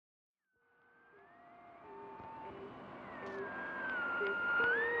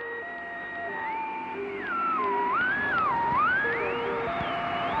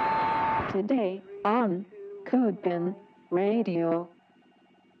today on CodePen Radio.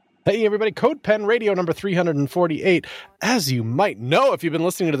 Hey everybody, CodePen Radio number 348. As you might know, if you've been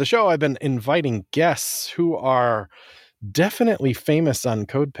listening to the show, I've been inviting guests who are definitely famous on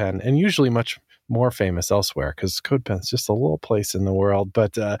CodePen and usually much more famous elsewhere because CodePen's just a little place in the world,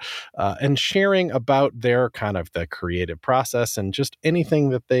 but and sharing about their kind of the creative process and just anything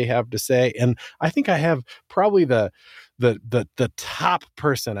that they have to say. And I think I have probably the top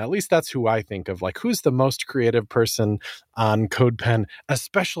person, at least that's who I think of, like who's the most creative person on CodePen,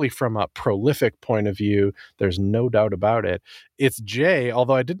 especially from a prolific point of view. There's no doubt about it. It's Jay,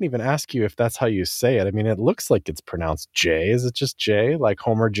 although I didn't even ask you if that's how you say it. I mean, it looks like it's pronounced Jay. Is it just Jay, like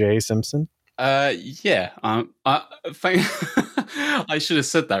Homer J. Simpson? Yeah. I should have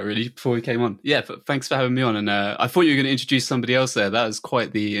said that really before we came on. Yeah, but thanks for having me on. And I thought you were going to introduce somebody else there. That was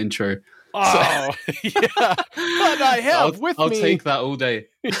quite the intro. Oh, yeah. But I have with me. I'll take that all day.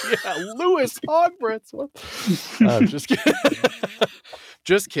 Yeah, Louis Hogbritz. Just kidding.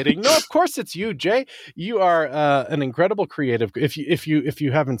 Just kidding. No, of course it's you, Jay. You are an incredible creative. If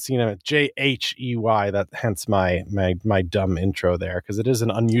you haven't seen him, it's Jhey. That hence my dumb intro there because it is an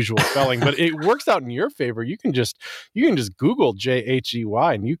unusual spelling, but it works out in your favor. You can just Google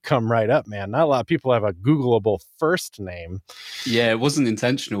Jhey and you come right up, man. Not a lot of people have a Googleable first name. Yeah, it wasn't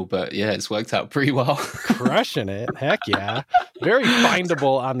intentional, but yeah, it's worked out pretty well. Crushing it. Heck yeah. Very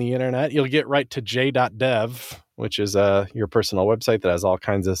findable on the internet. You'll get right to j.dev, which is your personal website that has all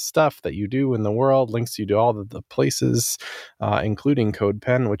kinds of stuff that you do in the world, links you to all the places, including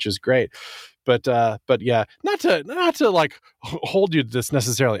CodePen, which is great. But yeah, not to like hold you to this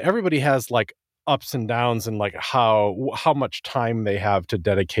necessarily. Everybody has like ups and downs and like how much time they have to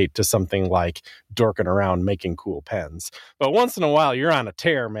dedicate to something like dorking around making cool pens. But once in a while you're on a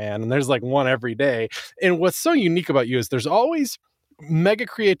tear, man, and there's like one every day. And what's so unique about you is there's always mega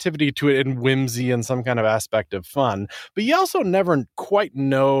creativity to it and whimsy and some kind of aspect of fun, but you also never quite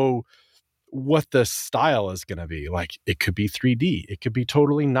know what the style is going to be. Like it could be 3D, it could be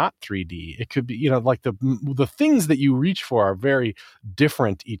totally not 3D, it could be, like the things that you reach for are very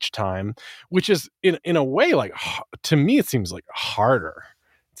different each time, which is in a way, like, to me it seems like harder.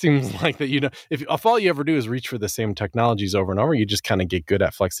 It seems like that, if all you ever do is reach for the same technologies over and over, you just kind of get good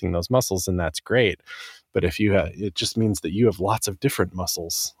at flexing those muscles, and that's great. But if you it just means that you have lots of different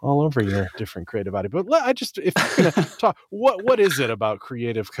muscles all over your different creative body. But if you're going to talk, what is it about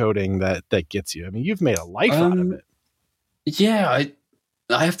creative coding that gets you? I mean, you've made a life out of it. Yeah,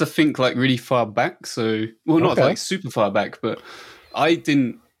 I have to think like really far back. So, well, not like super far back, but I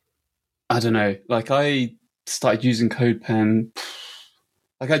don't know. Like I started using CodePen.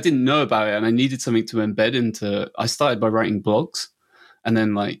 Like I didn't know about it and I needed something to embed into. I started by writing blogs, and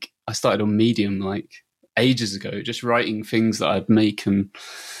then like I started on Medium like ages ago, just writing things that I'd make, and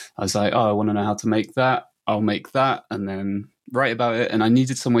I was like, I want to know how to make that. I'll make that and then write about it. And I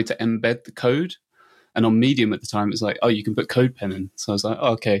needed some way to embed the code. And on Medium at the time, it was like, you can put CodePen in. So I was like,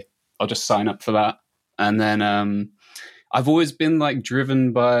 okay, I'll just sign up for that. And then I've always been like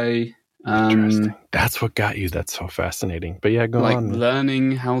driven by interesting. That's what got you. That's so fascinating. But yeah, go on.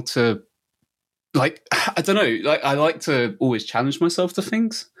 Learning how to, like, I don't know, like I like to always challenge myself to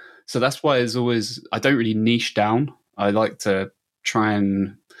things. So that's why I don't really niche down. I like to try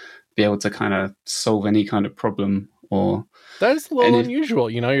and be able to kind of solve any kind of problem. Or that is a little unusual.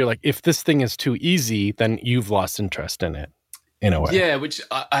 You're like, if this thing is too easy, then you've lost interest in it in a way. Yeah, which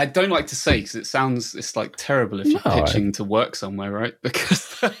I don't like to say because it's like terrible if you're pitching to work somewhere, right?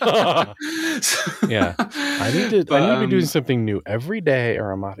 Because yeah, I need to be doing something new every day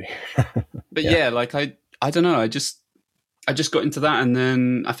or I'm out of here. But yeah, like I don't know. I just got into that, and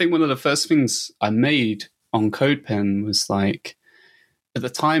then I think one of the first things I made on CodePen was like, at the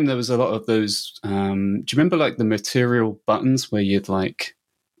time there was a lot of those. Do you remember like the material buttons where you'd like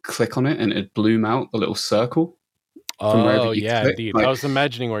click on it and it'd bloom out the little circle? Oh yeah, indeed. Like, I was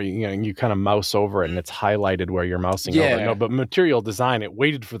imagining where you kind of mouse over it and it's highlighted where you're mousing over. No, but material design, it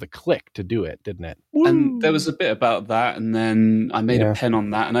waited for the click to do it, didn't it? Woo! And there was a bit about that, and then I made a pen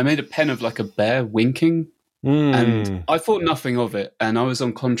on that, and I made a pen of like a bear winking. And I thought nothing of it, and I was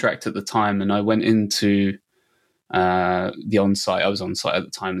on contract at the time, and I went into the on-site. I was on site at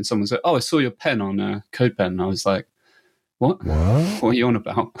the time, and someone said, I saw your pen on CodePen. And I was like, what are you on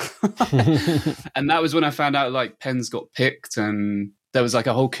about? And that was when I found out like pens got picked, and there was like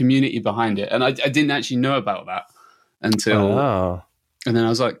a whole community behind it, and I didn't actually know about that until and then I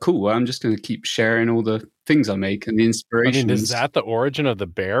was like, cool, well, I'm just going to keep sharing all the things I make and the inspirations. I mean, is that the origin of the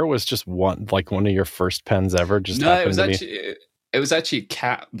bear? Was just one of your first pens ever? No, it was actually a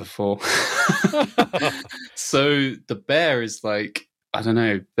cat before. So the bear is like, I don't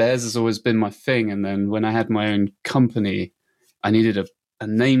know, bears has always been my thing. And then when I had my own company, I needed a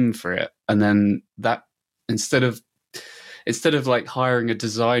name for it. And then that instead of like hiring a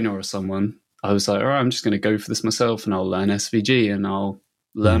designer or someone, I was like, all right, I'm just going to go for this myself, and I'll learn SVG and I'll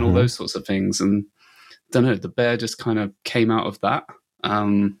learn all those sorts of things. And I don't know, the bear just kind of came out of that.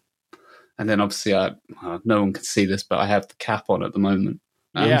 And then obviously, no one can see this, but I have the cap on at the moment.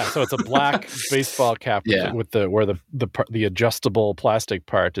 So it's a black baseball cap with where the adjustable plastic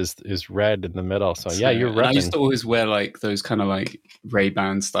part is red in the middle. So you're repping. I used to always wear like those kind of like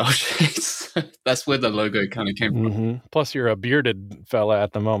Ray-Ban style shades. That's where the logo kind of came from. Plus, you're a bearded fella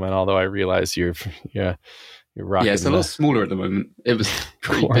at the moment. Although I realize you're rocking. Yeah, it's a lot smaller at the moment. It was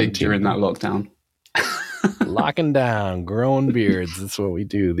pretty big during that lockdown. Locking down, growing beards. That's what we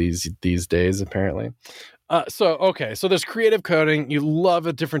do these days, apparently. So there's creative coding. You love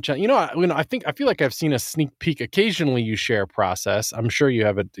a different challenge. I feel like I've seen a sneak peek. Occasionally you share process. I'm sure you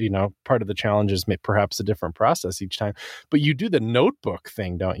have part of the challenge is perhaps a different process each time, but you do the notebook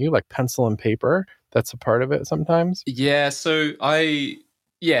thing, don't you? Like pencil and paper. That's a part of it sometimes. Yeah. So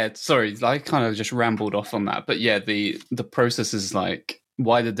sorry, I kind of just rambled off on that, but yeah, the process is like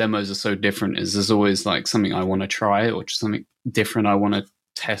why the demos are so different is there's always like something I want to try or just something different I want to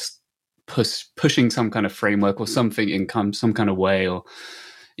test. Pushing some kind of framework or something in some kind of way, or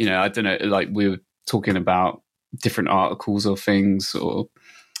I don't know, like we were talking about different articles or things, or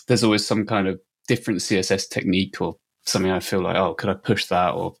there's always some kind of different CSS technique or something I feel like, oh, could I push that,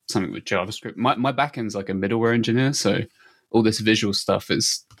 or something with JavaScript. My backend's like a middleware engineer, so all this visual stuff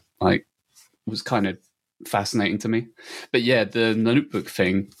is like was kind of fascinating to me. But yeah, the notebook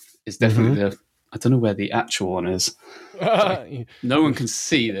thing is definitely I don't know where the actual one is. No one can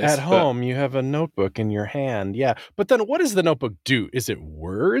see this. At home, you have a notebook in your hand. Yeah. But then what does the notebook do? Is it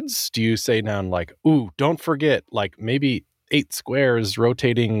words? Do you say down like, ooh, don't forget, like maybe 8 squares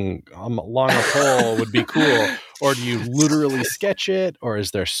rotating along a pole would be cool? Or do you literally sketch it? Or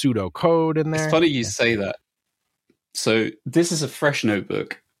is there pseudo code in there? It's funny you say that. So this is a fresh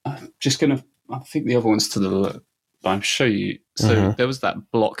notebook. I'm just going to, I think the other one's to the left. I'll show you. So there was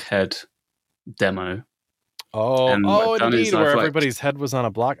that blockhead demo. Indeed, where everybody's head was on a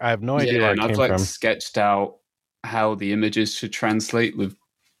block. I have no idea where it came from. I've sketched out how the images should translate with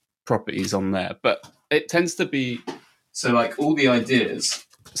properties on there, but it tends to be so like all the ideas.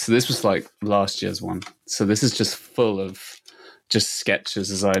 So this was like last year's one. So this is just full of just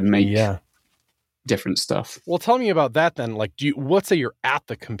sketches as I make different stuff. Well, tell me about that then. Like, let's say you're at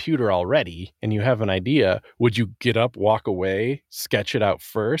the computer already and you have an idea. Would you get up, walk away, sketch it out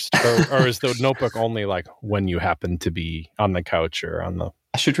first? Or is the notebook only like when you happen to be on the couch or on the...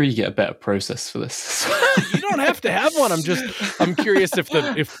 I should really get a better process for this. You don't have to have one. I'm curious if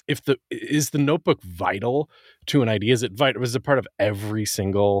is the notebook vital to an idea? Is it vital? Is it part of every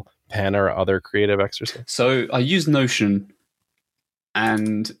single pen or other creative exercise? So I use Notion,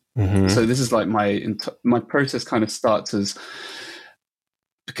 and so this is like my process kind of starts as,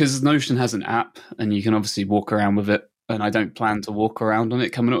 because Notion has an app and you can obviously walk around with it, and I don't plan to walk around on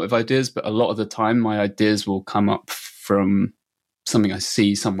it coming up with ideas, but a lot of the time my ideas will come up from something I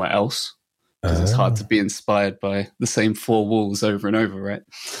see somewhere else, because it's hard to be inspired by the same 4 walls over and over, right?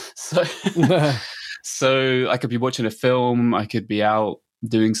 So I could be watching a film, I could be out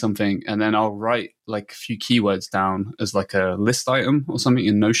doing something, and then I'll write like a few keywords down as like a list item or something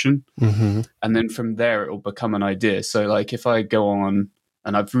in Notion. And then from there, it will become an idea. So like if I go on,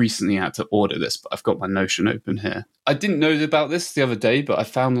 and I've recently had to order this, but I've got my Notion open here. I didn't know about this the other day, but I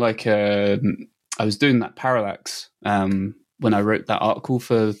found like I was doing that parallax when I wrote that article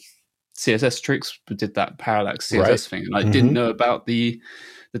for CSS Tricks. We did that parallax CSS thing, and I didn't know about the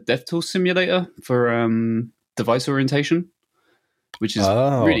DevTools simulator for device orientation, which is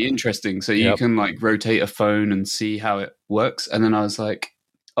really interesting. So you can like rotate a phone and see how it works. And then I was like,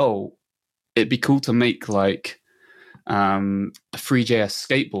 oh, it'd be cool to make like a Free.js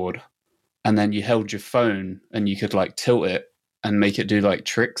skateboard, and then you held your phone and you could like tilt it and make it do like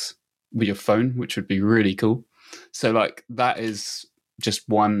tricks with your phone, which would be really cool. So like that is just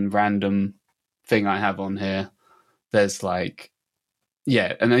one random thing I have on here. There's like,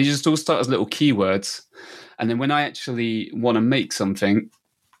 and then you just all start as little keywords. And then when I actually want to make something,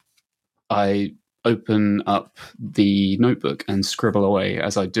 I open up the notebook and scribble away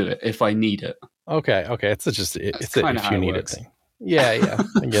as I do it, if I need it. Okay. It's just, it's a if you need it thing. Yeah,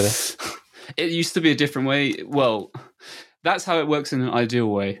 I get it. It used to be a different way. Well, that's how it works in an ideal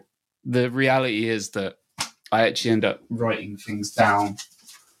way. The reality is that I actually end up writing things down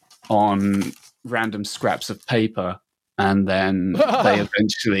on random scraps of paper and then they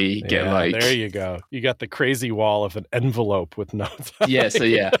eventually get there you go. You got the crazy wall of an envelope with notes.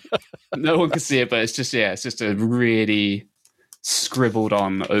 No one can see it, but it's just a really scribbled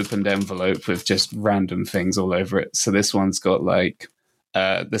on opened envelope with just random things all over it. So this one's got like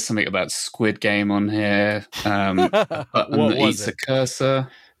there's something about Squid Game on here. A button that eats a cursor.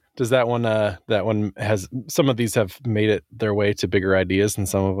 Does that one has, some of these have made it their way to bigger ideas and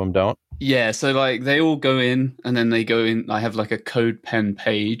some of them don't? Yeah, so like they all go in and then they go in. I have like a CodePen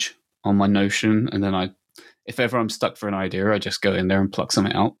page on my Notion, and then if ever I'm stuck for an idea, I just go in there and pluck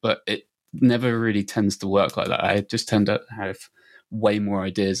something out. But it never really tends to work like that. I just tend to have way more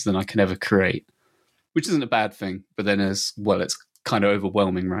ideas than I can ever create, which isn't a bad thing. But then as well, it's kind of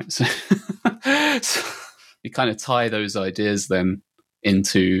overwhelming, right? So you kind of tie those ideas then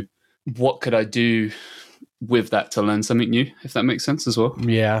into what could I do with that to learn something new, if that makes sense as well.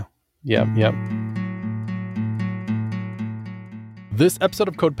 Yeah. Yep. This episode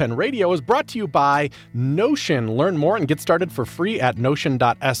of CodePen Radio is brought to you by Notion. Learn more and get started for free at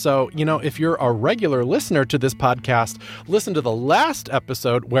notion.so. You know, if you're a regular listener to this podcast, listen to the last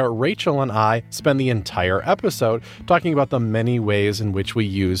episode where Rachel and I spend the entire episode talking about the many ways in which we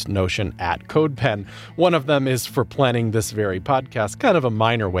use Notion at CodePen. One of them is for planning this very podcast, kind of a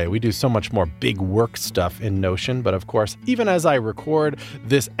minor way. We do so much more big work stuff in Notion, but of course, even as I record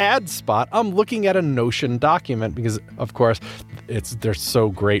this ad spot, I'm looking at a Notion document because, of course, they're so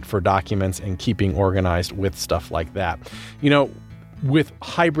great for documents and keeping organized with stuff like that. You know, with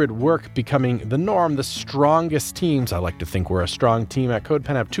hybrid work becoming the norm, the strongest teams, I like to think we're a strong team at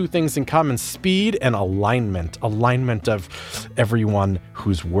CodePen, have two things in common: speed and alignment. Alignment of everyone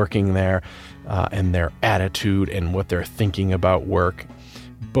who's working there and their attitude and what they're thinking about work.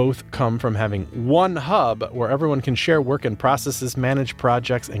 Both come from having one hub where everyone can share work and processes, manage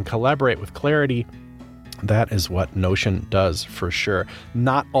projects, and collaborate with clarity. That is what Notion does for sure.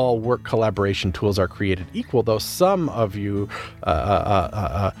 Not all work collaboration tools are created equal, though some of you,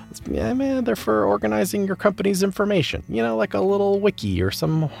 they're for organizing your company's information, you know, like a little wiki or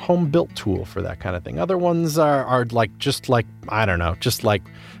some home-built tool for that kind of thing. Other ones are like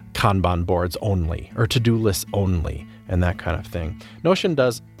Kanban boards only or to-do lists only and that kind of thing. Notion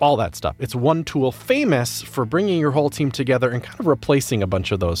does all that stuff. It's one tool famous for bringing your whole team together and kind of replacing a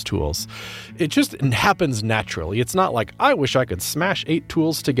bunch of those tools. It just happens naturally. It's not like, I wish I could smash 8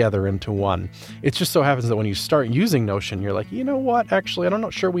 tools together into one. It just so happens that when you start using Notion, you're like, you know what? Actually, I'm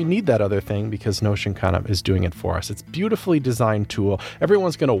not sure we need that other thing because Notion kind of is doing it for us. It's a beautifully designed tool.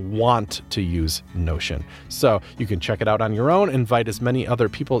 Everyone's going to want to use Notion. So you can check it out on your own, invite as many other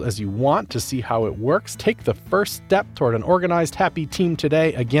people as you want to see how it works. Take the first step toward an organized, happy team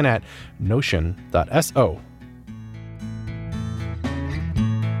today. Again, at notion.so.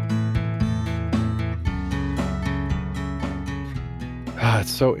 It's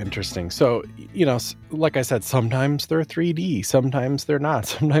so interesting. So, you know, like I said, sometimes they're 3D, sometimes they're not.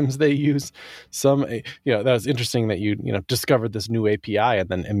 Sometimes they use some, you know, that was interesting that you discovered this new API and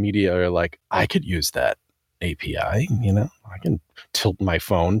then immediately are like, I could use that API, you know, I can tilt my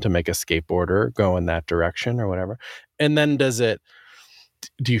phone to make a skateboarder go in that direction or whatever. And then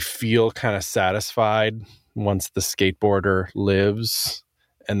do you feel kind of satisfied once the skateboarder lives?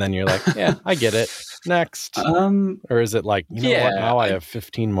 And then you're like, yeah, I get it. Next. Or is it like, you know what? Now I have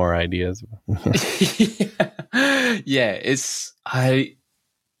 15 more ideas.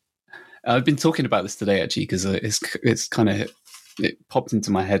 I've been talking about this today actually because it's kind of it popped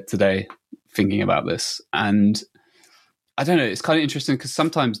into my head today thinking about this, and I don't know. It's kind of interesting because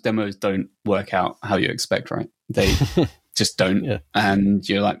sometimes demos don't work out how you expect, right? They just don't, yeah. And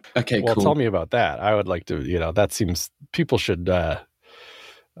you're like, okay, well, cool. Tell me about that. I would like to, that seems people should. I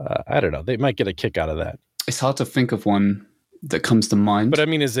don't know. They might get a kick out of that. It's hard to think of one that comes to mind. But I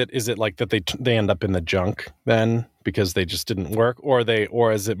mean, is it like that they end up in the junk then because they just didn't work, or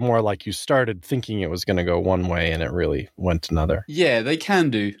is it more like you started thinking it was going to go one way and it really went another? Yeah, they can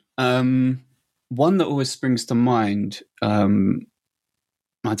do. One that always springs to mind. I don't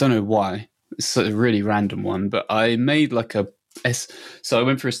know why. It's a really random one, but I made like so I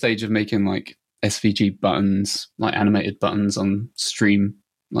went through a stage of making like SVG buttons, like animated buttons on stream,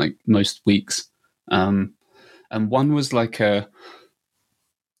 like most weeks. And one was like it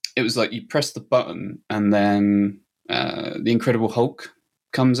was like you press the button and then the Incredible Hulk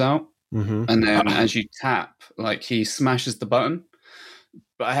comes out. Mm-hmm. And then as you tap, like he smashes the button.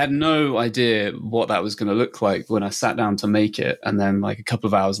 But I had no idea what that was going to look like when I sat down to make it. And then like a couple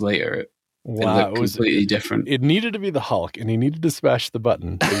of hours later, it looked completely different. It needed to be the Hulk and he needed to smash the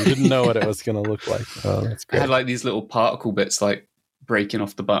button. But you didn't know what it was going to look like. Oh, that's great. I had like these little particle bits like breaking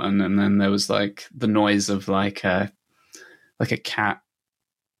off the button. And then there was like the noise of like like a cat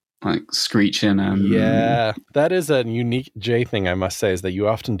like screeching. Yeah, that is a unique Jay thing, I must say, is that you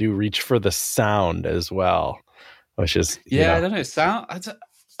often do reach for the sound as well, which is I don't know, sound.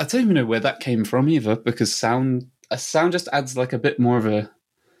 I don't even know where that came from either, because sound just adds like a bit more of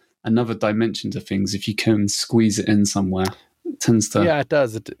another dimension to things if you can squeeze it in somewhere. It tends to. Yeah, it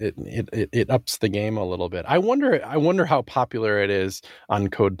does. It ups the game a little bit. I wonder how popular it is on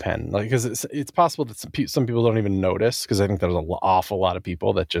CodePen, like, because it's possible that some people don't even notice, because I think there's an awful lot of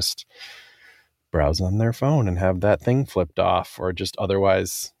people that just browse on their phone and have that thing flipped off, or just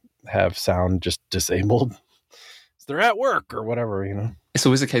otherwise have sound just disabled. They're at work or whatever, you know. It's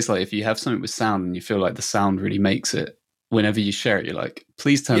always a case like if you have something with sound and you feel like the sound really makes it, whenever you share it, you're like,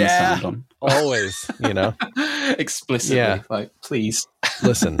 please turn the sound on. Always, you know. Explicitly, like, please.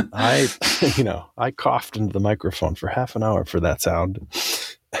 Listen, I coughed into the microphone for half an hour for that sound.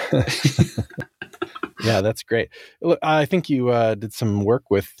 Yeah, that's great. Look, I think you did some work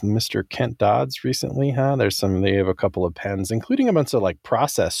with Mr. Kent Dodds recently, huh? They have a couple of pens, including a bunch of like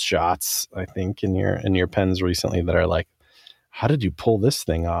process shots, I think, in your pens recently that are like, how did you pull this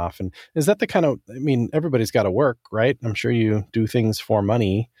thing off? And is that the kind of, I mean, everybody's got to work, right? I'm sure you do things for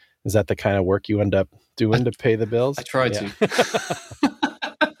money. Is that the kind of work you end up doing to pay the bills? I try to.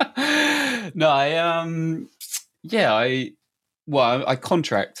 No, I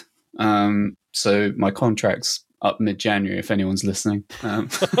contract. So my contract's up mid-January, if anyone's listening.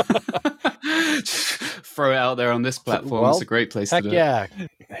 Throw it out there on this platform. It's a great place to do it. Yeah.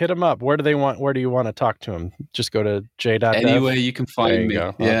 Hit them up. Where do you want to talk to them? Just go to j.dev? Anywhere you can find me.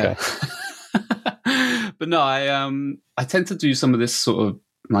 Go. Yeah. Okay. But no, I tend to do some of this sort of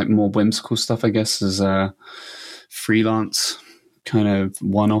like more whimsical stuff, I guess, as freelance kind of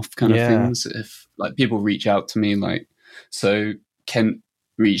one-off kind of things. If like people reach out to me, like, so Kent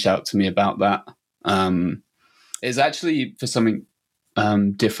reached out to me about that. It's actually for something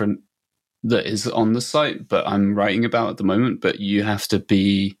different that is on the site, but I'm writing about at the moment, but you have to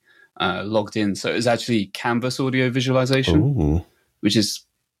be logged in. So it's actually Canvas audio visualization, which is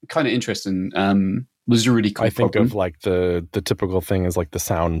kind of interesting. Was a really cool think problem. of like the typical thing is like the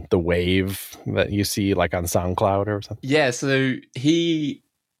sound, the wave that you see like on SoundCloud or something. Yeah, so he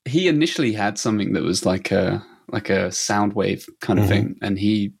initially had something that was like a sound wave kind of thing, and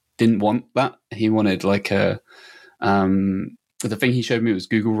he didn't want that. He wanted like the thing he showed me was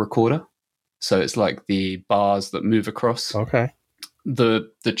Google Recorder. So it's like the bars that move across. Okay. The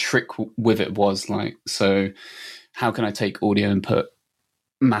trick with it was like, so how can I take audio input,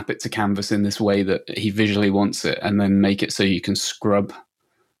 map it to Canvas in this way that he visually wants it, and then make it so you can scrub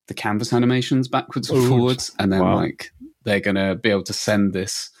the Canvas animations backwards and forwards, and then like they're gonna be able to send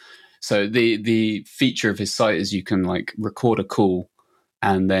this. So the feature of his site is you can like record a call,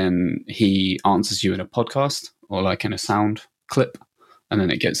 and then he answers you in a podcast or like in a sound clip, and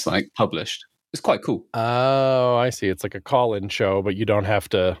then it gets like published. It's quite cool. Oh, I see. It's like a call-in show, but you don't have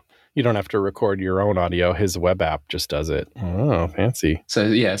to record your own audio. His web app just does it. Oh, fancy. So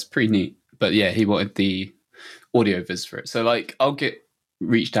yeah, it's pretty neat. But yeah, he wanted the audio viz for it. So like I'll get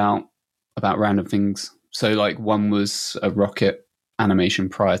reached out about random things. So like one was a rocket animation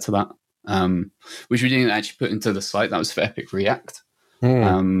prior to that, which we didn't actually put into the site. That was for Epic React.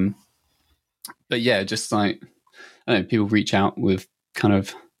 But yeah, just like, I don't know, people reach out with kind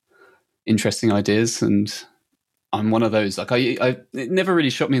of interesting ideas, and I'm one of those. Like it never really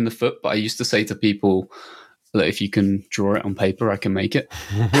shot me in the foot, but I used to say to people that if you can draw it on paper, I can make it.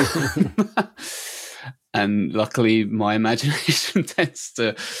 And luckily, my imagination tends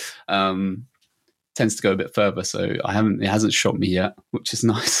to go a bit further. So it hasn't shot me yet, which is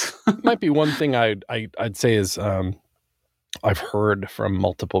nice. Might be one thing I'd say is I've heard from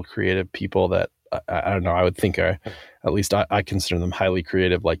multiple creative people that I don't know. I would think, at least I consider them highly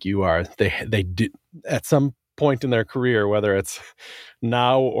creative, like you are. They did at some point in their career, whether it's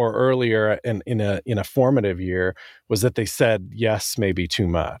now or earlier in a formative year, was that they said yes, maybe too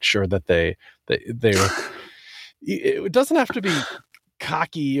much, or that they were. It doesn't have to be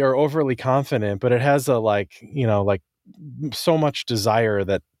cocky or overly confident, but it has a like so much desire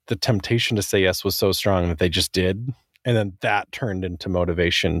that the temptation to say yes was so strong that they just did, and then that turned into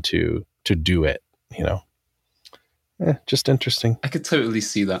motivation to do it, just interesting. I could totally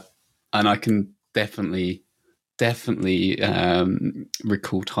see that. And I can definitely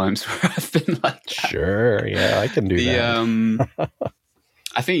recall times where I've been like that. Sure. Yeah, I can do that.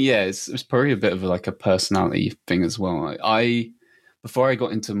 I think, it's probably a bit of like a personality thing as well. Before I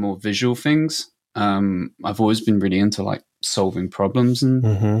got into more visual things, I've always been really into like solving problems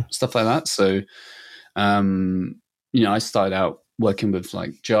and stuff like that. So, I started out working with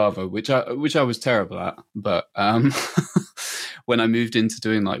like Java, which I was terrible at. But when I moved into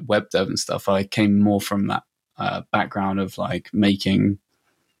doing like web dev and stuff, I came more from that background of like making,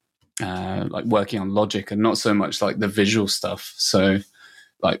 like working on logic and not so much like the visual stuff. So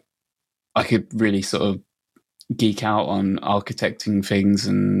like I could really sort of geek out on architecting things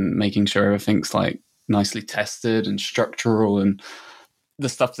and making sure everything's like nicely tested and structural and the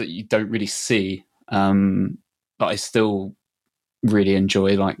stuff that you don't really see. But I still really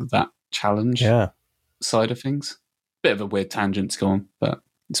enjoy like that challenge side of things. Bit of a weird tangent to go on, but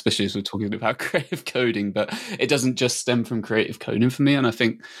especially as we're talking about creative coding, but it doesn't just stem from creative coding for me. And I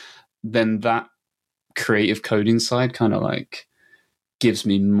think then that creative coding side kind of like gives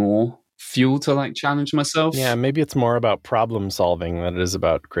me more fuel to like challenge myself. Yeah, maybe it's more about problem solving than it is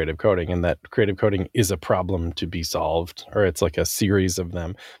about creative coding, and that creative coding is a problem to be solved, or it's like a series of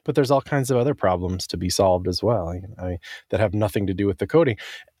them. But there's all kinds of other problems to be solved as well, that have nothing to do with the coding.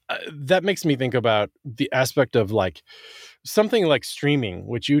 That makes me think about the aspect of like something like streaming,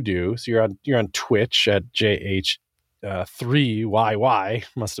 which you do. So you're on Twitch at JH3YY.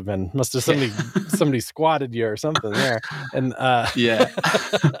 Must have somebody squatted you or something there. And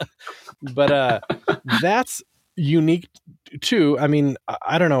but that's unique too. I mean,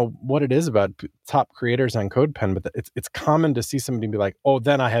 I don't know what it is about top creators on CodePen, but it's common to see somebody be like, oh,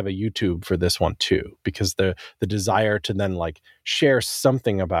 then I have a YouTube for this one too, because the desire to then like share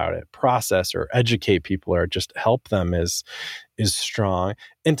something about it, process or educate people or just help them is strong.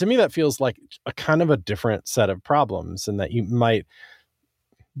 And to me, that feels like a kind of a different set of problems, and that you might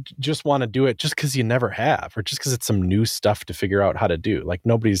just want to do it just because you never have, or just because it's some new stuff to figure out how to do. Like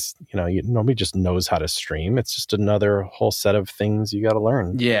nobody just knows how to stream. It's just another whole set of things you got to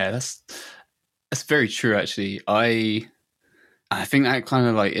learn. Yeah, that's very true. Actually, I think that kind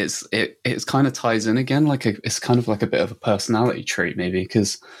of like it's kind of ties in again. Like it's kind of like a bit of a personality trait, maybe,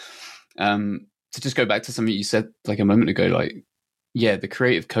 because to just go back to something you said like a moment ago, like the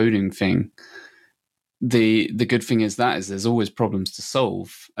creative coding thing. The good thing is there's always problems to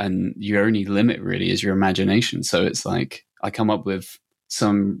solve, and your only limit really is your imagination. So it's like I come up with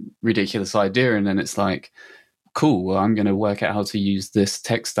some ridiculous idea, and then it's like, cool, well, I'm going to work out how to use this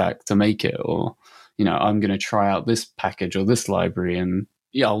tech stack to make it, or I'm going to try out this package or this library, and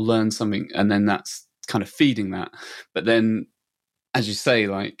I'll learn something, and then that's kind of feeding that. But then, as you say,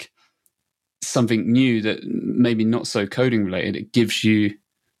 like something new that maybe not so coding related, it gives you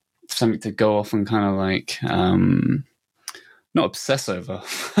something to go off and kind of like not obsess over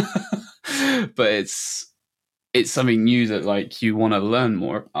but it's something new that like you want to learn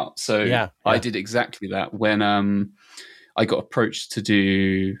more about. So I did exactly that when I got approached to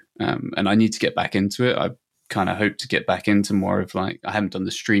do and I need to get back into it. I kind of hope to get back into more of like, I haven't done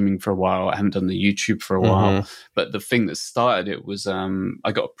the streaming for a while, I haven't done the YouTube for a while, but the thing that started it was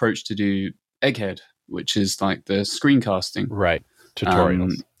I got approached to do Egghead, which is like the screencasting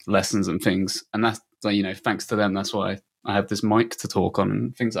tutorials, lessons and things. And that's like, thanks to them, that's why I have this mic to talk on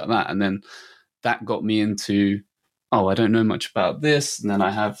and things like that. And then that got me into, I don't know much about this. And then I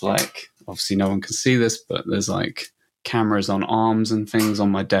have like, obviously no one can see this, but there's like cameras on arms and things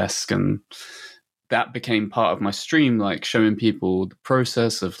on my desk. And that became part of my stream, like showing people the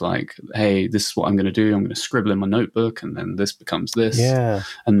process of like, hey, this is what I'm going to do. I'm going to scribble in my notebook, and then this becomes this. Yeah.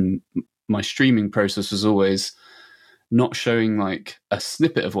 And my streaming process was always not showing like a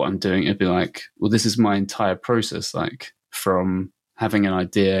snippet of what I'm doing. It'd be like, well, this is my entire process, like from having an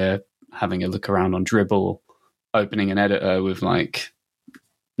idea, having a look around on Dribbble, opening an editor with like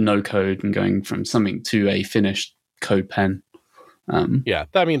no code, and going from something to a finished CodePen.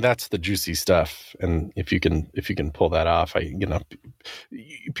 I mean, that's the juicy stuff. And if you can pull that off,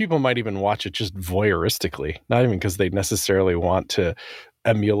 people might even watch it just voyeuristically, not even because they necessarily want to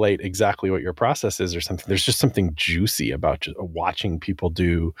emulate exactly what your process is or something. There's just something juicy about just watching people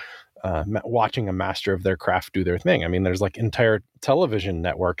do, watching a master of their craft do their thing. I mean, there's like entire television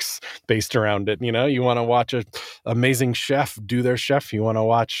networks based around it. You want to watch an amazing chef do their chef. You want to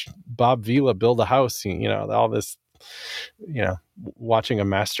watch Bob Vila build a house. All this. Watching a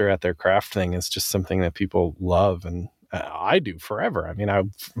master at their craft thing is just something that people love, and I do forever. I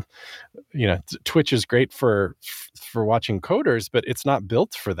mean, Twitch is great for watching coders, but it's not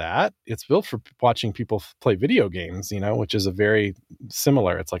built for that. It's built for watching people play video games, which is a very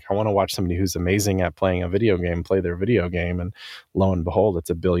similar. It's like, I want to watch somebody who's amazing at playing a video game play their video game, and lo and behold,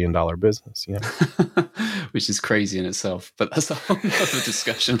 it's $1 billion business. Which is crazy in itself, but that's a whole other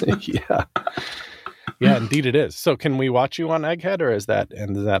discussion. Yeah, indeed it is. So can we watch you on Egghead, or is that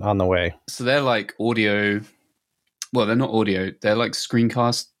on the way? So they're like audio well, they're not audio. They're like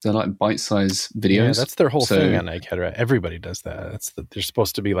screencasts. They're like bite-sized videos. Yeah, that's their whole thing on Egghead, right? Everybody does that. They're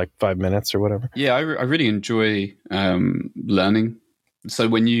supposed to be like 5 minutes or whatever. Yeah, I really enjoy learning. So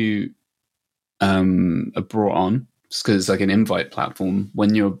when you are brought on, because it's like an invite platform,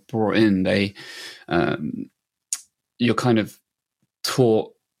 when you're brought in, you're kind of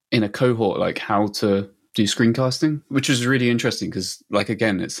taught in a cohort like how to do screencasting, which is really interesting because, like,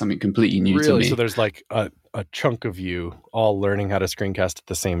 again, it's something completely new to me. So there's like a chunk of you all learning how to screencast at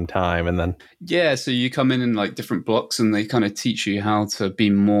the same time, and then so you come in like different blocks, and they kind of teach you how to be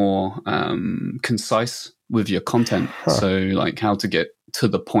more concise with your content. So like how to get to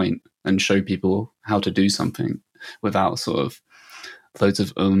the point and show people how to do something without sort of loads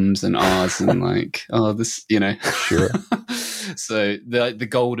of ums and ahs and like, oh, this, Sure. So the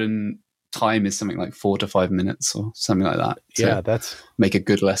golden time is something like 4 to 5 minutes or something like that. Yeah, that's make a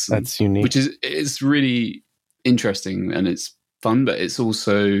good lesson. That's unique. Which it's really interesting and it's fun, but it's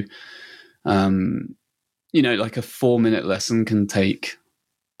also, like a 4-minute lesson can take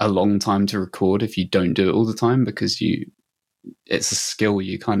a long time to record if you don't do it all the time, because it's a skill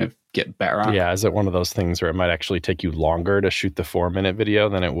you kind of get better at. Yeah, is it one of those things where it might actually take you longer to shoot the 4-minute video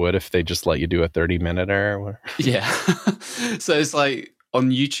than it would if they just let you do a 30-minute? Yeah. So it's like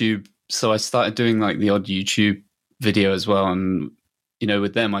on YouTube. So I started doing like the odd YouTube video as well. And,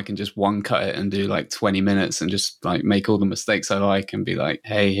 with them, I can just one cut it and do like 20 minutes and just like make all the mistakes I like and be like,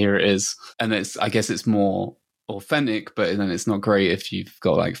 hey, here it is. And I guess it's more authentic, but then it's not great if you've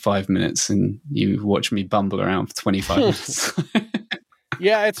got like 5 minutes and you watch me bumble around for 25 minutes.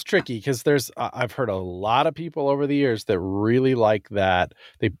 Yeah, it's tricky because I've heard a lot of people over the years that really like that.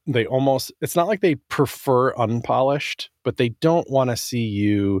 They almost, it's not like they prefer unpolished, but they don't want to see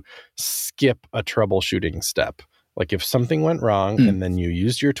you skip a troubleshooting step. Like if something went wrong and then you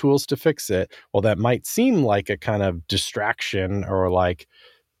used your tools to fix it, well, that might seem like a kind of distraction or like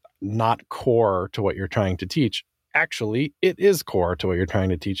not core to what you're trying to teach. Actually, it is core to what you're trying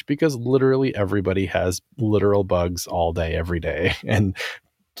to teach, because literally everybody has literal bugs all day, every day. And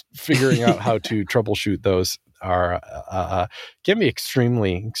figuring out how to troubleshoot those can be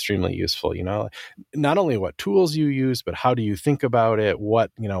extremely, extremely useful. Not only what tools you use, but how do you think about it? What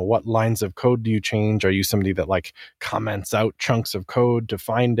lines of code do you change? Are you somebody that like comments out chunks of code to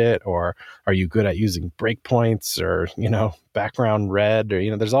find it? Or are you good at using breakpoints or, background red,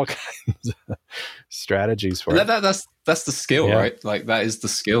 or, there's all kinds of strategies for it. That's the skill, right? Like that is the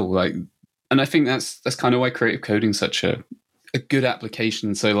skill. Like, and I think that's kind of why creative coding is such a good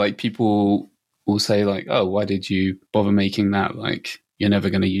application. So like people will say like, oh, why did you bother making that? Like you're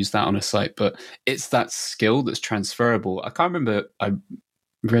never going to use that on a site, but it's that skill that's transferable. I can't remember. I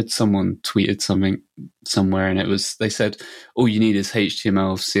read someone tweeted something somewhere and they said, all you need is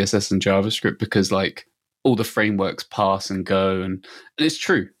HTML, CSS and JavaScript because like all the frameworks pass and go. And it's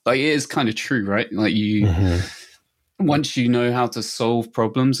true. Like it is kind of true, right? Like once you know how to solve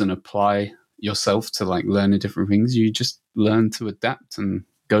problems and apply yourself to like learning different things, you just learn to adapt and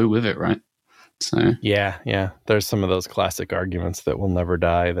go with it, right? So yeah, there's some of those classic arguments that will never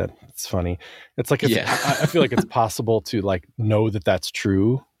die. That it's funny. It's like I feel like it's possible to like know that that's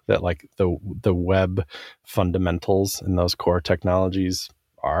true. That like the web fundamentals and those core technologies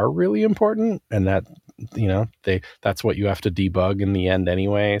are really important, and that that's what you have to debug in the end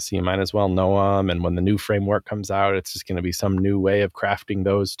anyway. So you might as well know them. And when the new framework comes out, it's just going to be some new way of crafting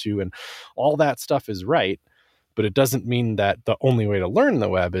those two, and all that stuff is right. But it doesn't mean that the only way to learn the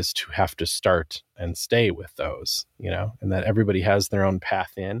web is to have to start and stay with those, and that everybody has their own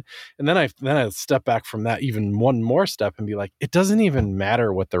path in. And then I step back from that even one more step and be like, it doesn't even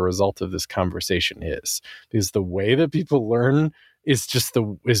matter what the result of this conversation is, because the way that people learn is just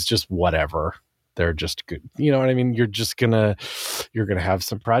whatever. They're just good. You know what I mean? You're going to have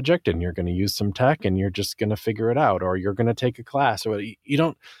some project and you're going to use some tech and you're just going to figure it out, or you're going to take a class, or you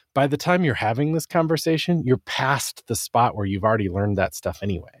don't, by the time you're having this conversation, you're past the spot where you've already learned that stuff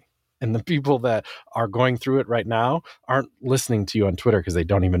anyway. And the people that are going through it right now aren't listening to you on Twitter because they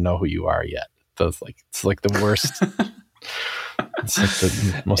don't even know who you are yet. So it's like the worst. It's like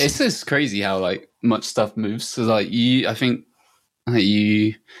the most. It's just crazy how like much stuff moves. So like I think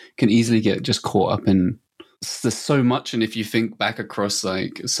you can easily get just caught up in there's so much. And if you think back across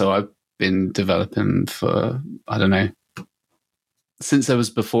so I've been developing for, I don't know, since it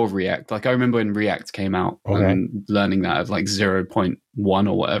was before React. Like I remember when React came out and learning that at like 0.1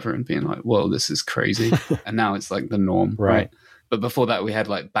 or whatever and being like, whoa, this is crazy. And now it's like the norm. Right. But before that we had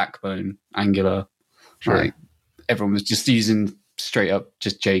like Backbone, Angular. Sure. Like everyone was just using straight up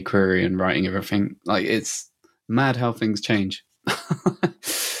just jQuery and writing everything. Like it's mad how things change.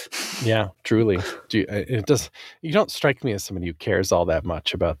 Yeah, truly. You don't strike me as somebody who cares all that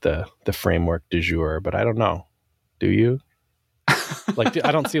much about the framework du jour, but I don't know. Do you? Like,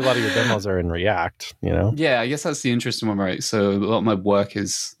 I don't see a lot of your demos are in React, you know? Yeah, I guess that's the interesting one, right? So a lot of my work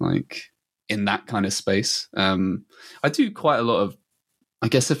is like in that kind of space. I do quite a lot of, I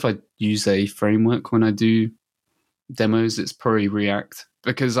guess if I use a framework when I do demos, it's probably React,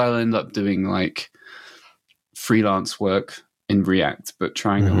 because I'll end up doing like freelance work in React, but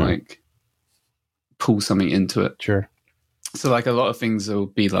trying to like pull something into it. Sure. So like a lot of things will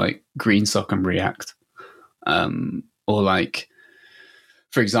be like GreenSock and React, or like,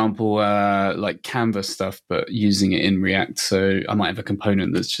 for example, like canvas stuff, but using it in React. So I might have a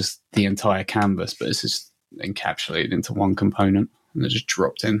component that's just the entire canvas, but it's just encapsulated into one component and it's just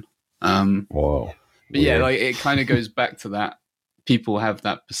dropped in. Whoa. But yeah, like it kind of goes back to that. People have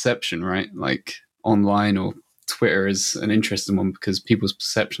that perception, right? Like online or Twitter is an interesting one because people's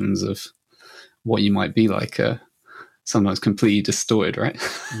perceptions of what you might be like are sometimes completely distorted, right?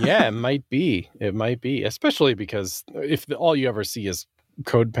 Yeah, it might be. It might be, especially because if all you ever see is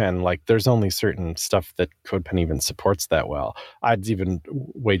CodePen, like there's only certain stuff that CodePen even supports that well. I'd even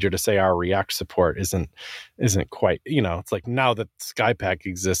wager to say our React support isn't quite, it's like now that Skypack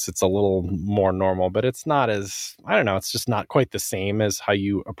exists, it's a little more normal, but it's not as, I don't know, it's just not quite the same as how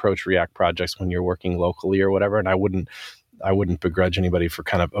you approach React projects when you're working locally or whatever. And I wouldn't begrudge anybody for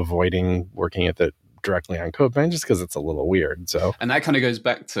kind of avoiding working at the directly on CodePen just because it's a little weird. So, and that kind of goes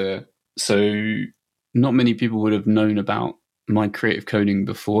back to, so not many people would have known about my creative coding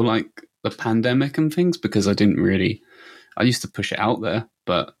before like the pandemic and things, because I used to push it out there,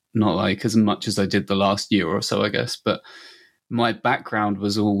 but not like as much as I did the last year or so, I guess. But my background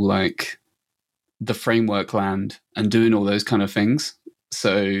was all like the framework land and doing all those kind of things.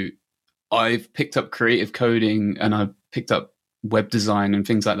 So I've picked up creative coding and I've picked up web design and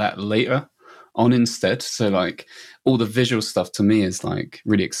things like that later on instead. So like all the visual stuff to me is like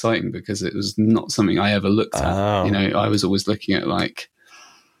really exciting because it was not something I ever looked at. I was always looking at like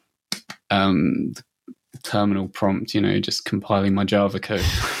terminal prompt, just compiling my Java code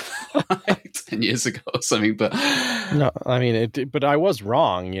like 10 years ago or something. But no, I mean, but I was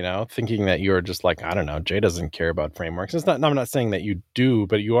wrong, thinking that you were just like, I don't know, Jay doesn't care about frameworks. I'm not saying that you do,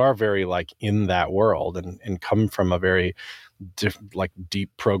 but you are very like in that world and come from a very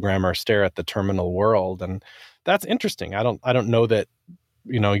deep programmer stare at the terminal world, and that's interesting. I don't know that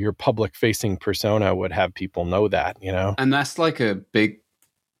your public facing persona would have people know that, and that's like a big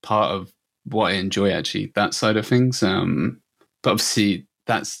part of what I enjoy, actually, that side of things. But obviously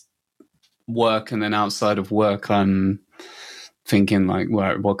that's work, and then outside of work I'm thinking like,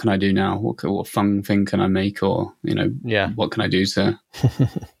 what can I do now? What fun thing can I make? Or what can I do to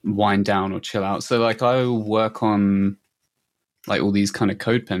wind down or chill out? So like I work on like all these kind of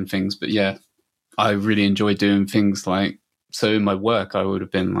CodePen things, but yeah, I really enjoy doing things like, so in my work I would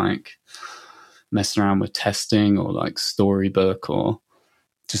have been like messing around with testing or like Storybook or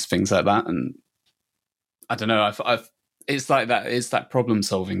just things like that. And I don't know, I've it's like that, it's that problem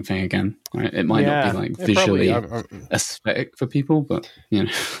solving thing again, right? It might not be like visually aesthetic for people, but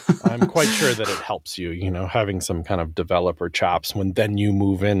I'm quite sure that it helps you, having some kind of developer chops when then you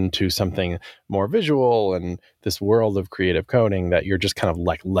move into something more visual and this world of creative coding, that you're just kind of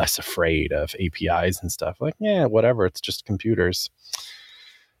like less afraid of APIs and stuff. Like, yeah, whatever, it's just computers.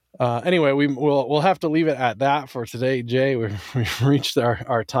 Anyway, we'll have to leave it at that for today, Jay. We've reached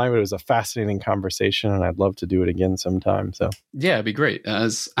our time. It was a fascinating conversation, and I'd love to do it again sometime. So yeah, it'd be great. It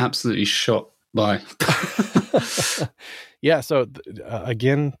was absolutely shot by. Yeah. So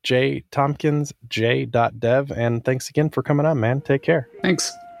again, Jay Tompkins, j.dev, and thanks again for coming on, man. Take care.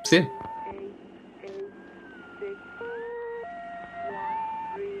 Thanks. See you.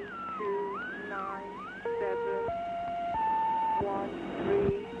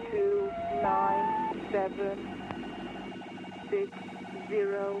 Seven 6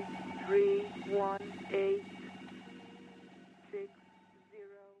 0 3 1 8